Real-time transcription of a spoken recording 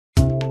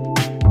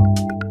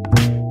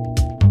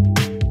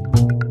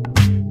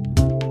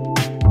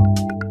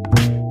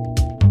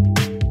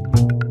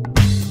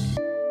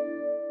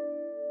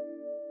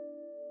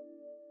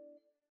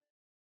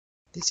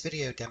This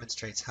video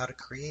demonstrates how to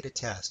create a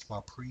test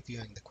while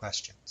previewing the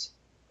questions.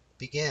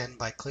 Begin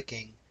by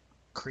clicking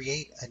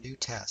Create a New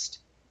Test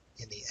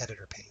in the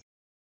Editor pane.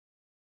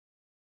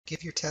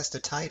 Give your test a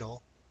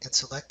title and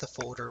select the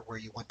folder where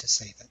you want to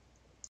save it.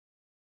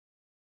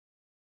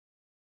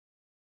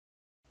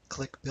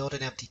 Click Build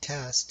an Empty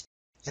Test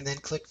and then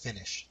click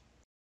Finish.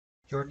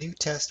 Your new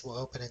test will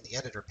open in the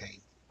Editor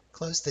pane.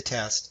 Close the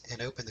test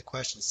and open the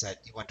question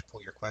set you want to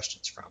pull your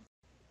questions from.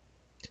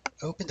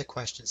 Open the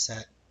question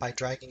set by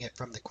dragging it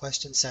from the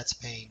Question Sets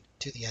pane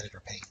to the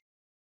Editor pane.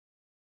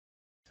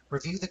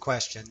 Review the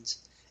questions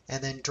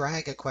and then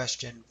drag a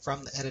question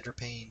from the Editor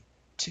pane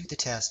to the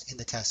test in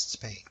the Tests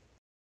pane.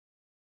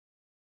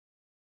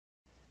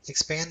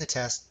 Expand the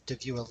test to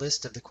view a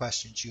list of the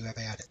questions you have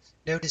added.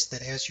 Notice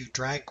that as you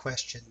drag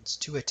questions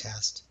to a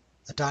test,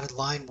 a dotted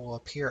line will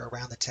appear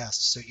around the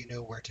test so you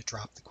know where to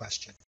drop the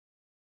question.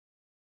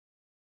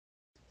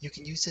 You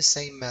can use the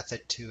same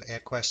method to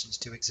add questions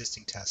to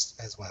existing tests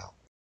as well.